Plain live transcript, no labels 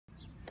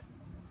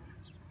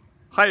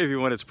Hi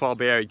everyone, it's Paul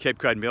Barry, Cape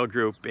Cod Mail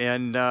Group,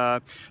 and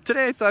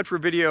today I thought for a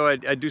video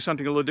I'd do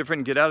something a little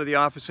different and get out of the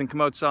office and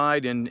come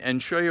outside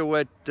and show you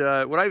what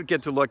I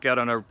get to look at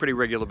on a pretty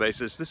regular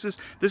basis. This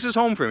is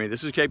home for me.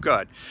 This is Cape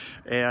Cod,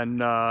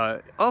 and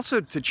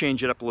also to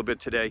change it up a little bit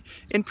today.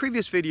 In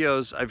previous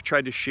videos, I've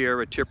tried to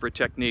share a tip or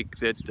technique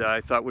that I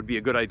thought would be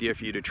a good idea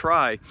for you to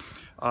try.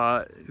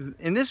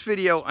 In this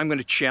video, I'm going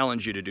to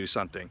challenge you to do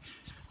something.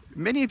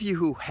 Many of you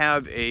who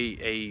have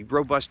a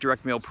robust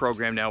direct mail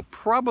program now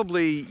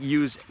probably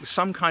use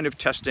some kind of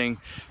testing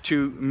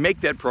to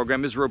make that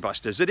program as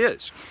robust as it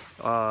is.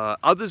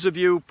 Others of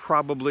you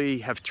probably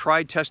have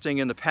tried testing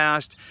in the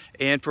past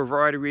and for a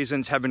variety of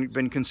reasons haven't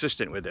been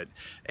consistent with it.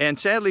 And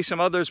sadly, some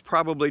others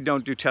probably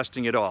don't do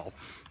testing at all.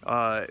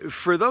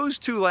 For those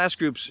two last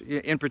groups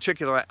in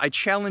particular, I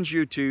challenge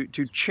you to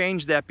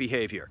change that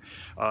behavior.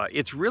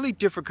 It's really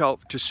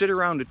difficult to sit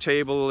around a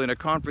table in a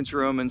conference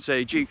room and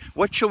say, gee,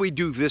 what shall we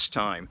do this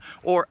time?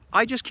 Or,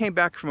 I just came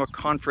back from a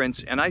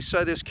conference and I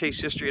saw this case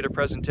history at a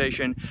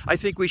presentation, I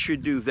think we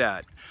should do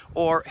that.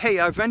 Or, hey,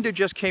 our vendor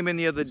just came in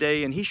the other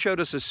day and he showed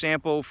us a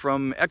sample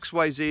from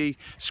XYZ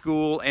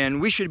school and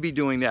we should be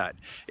doing that.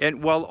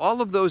 And while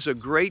all of those are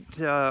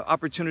great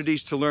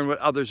opportunities to learn what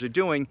others are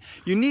doing,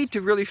 you need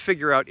to really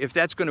figure out if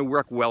that's going to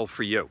work well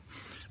for you.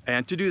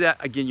 And to do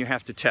that, again, you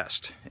have to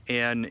test.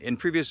 And in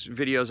previous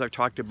videos, I've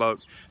talked about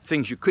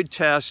things you could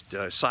test.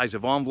 Size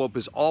of envelope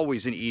is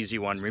always an easy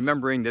one,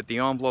 remembering that the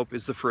envelope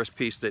is the first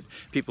piece that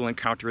people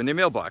encounter in their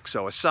mailbox.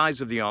 So a size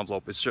of the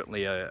envelope is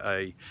certainly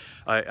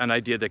an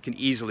idea that can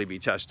easily be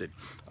tested.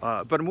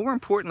 But more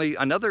importantly,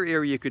 another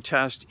area you could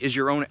test is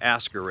your own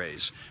ask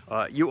arrays.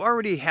 You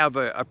already have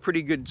a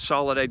pretty good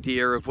solid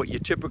idea of what your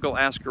typical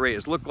ask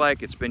arrays look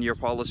like. It's been your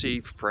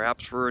policy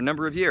perhaps for a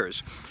number of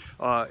years.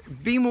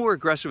 Be more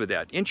aggressive with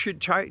that.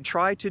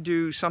 Try to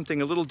do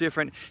something a little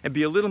different and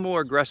be a little more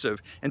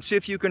aggressive and see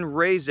if you can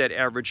raise that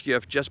average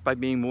gift just by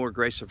being more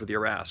aggressive with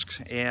your asks.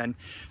 And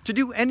to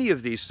do any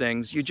of these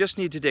things, you just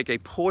need to take a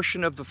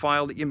portion of the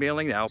file that you're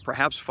mailing now,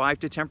 perhaps 5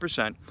 to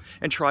 10%,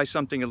 and try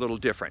something a little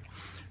different.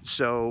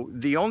 So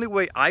the only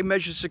way I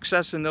measure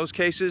success in those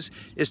cases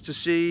is to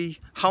see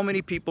how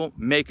many people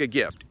make a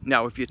gift.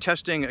 Now, if you're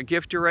testing a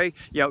gift array,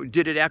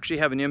 did it actually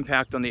have an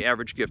impact on the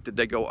average gift? Did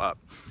they go up?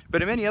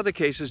 But in many other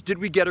cases, did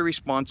we get a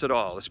response at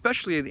all?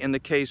 Especially in the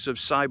case of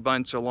side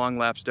bunts or long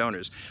lapse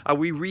donors. Are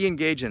we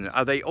re-engaging them?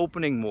 Are they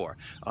opening more?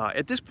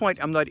 At this point,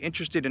 I'm not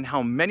interested in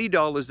how many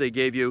dollars they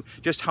gave you,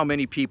 just how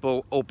many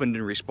people opened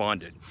and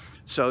responded.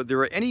 So there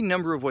are any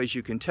number of ways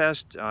you can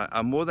test.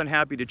 I'm more than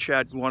happy to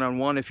chat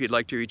one-on-one if you'd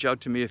like to reach out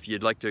to me, if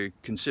you'd like to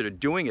consider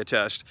doing a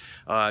test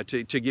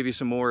to give you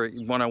some more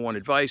one-on-one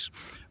advice.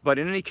 But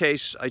in any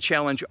case, I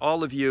challenge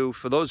all of you,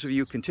 for those of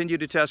you who continue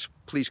to test,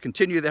 please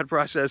continue that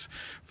process.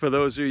 For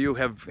those of you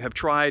who have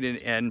tried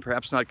and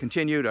perhaps not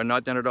continued or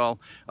not done at all,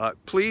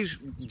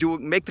 please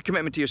make the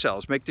commitment to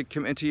yourselves, make the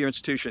commitment to your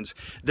institutions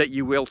that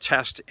you will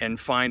test and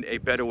find a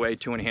better way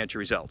to enhance your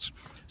results.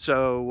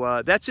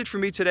 So that's it for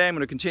me today. I'm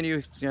going to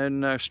continue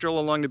and stroll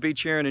along the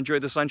beach here and enjoy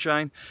the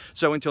sunshine.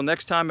 So until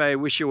next time, I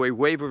wish you a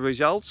wave of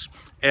results,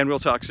 and we'll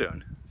talk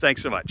soon.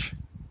 Thanks so much.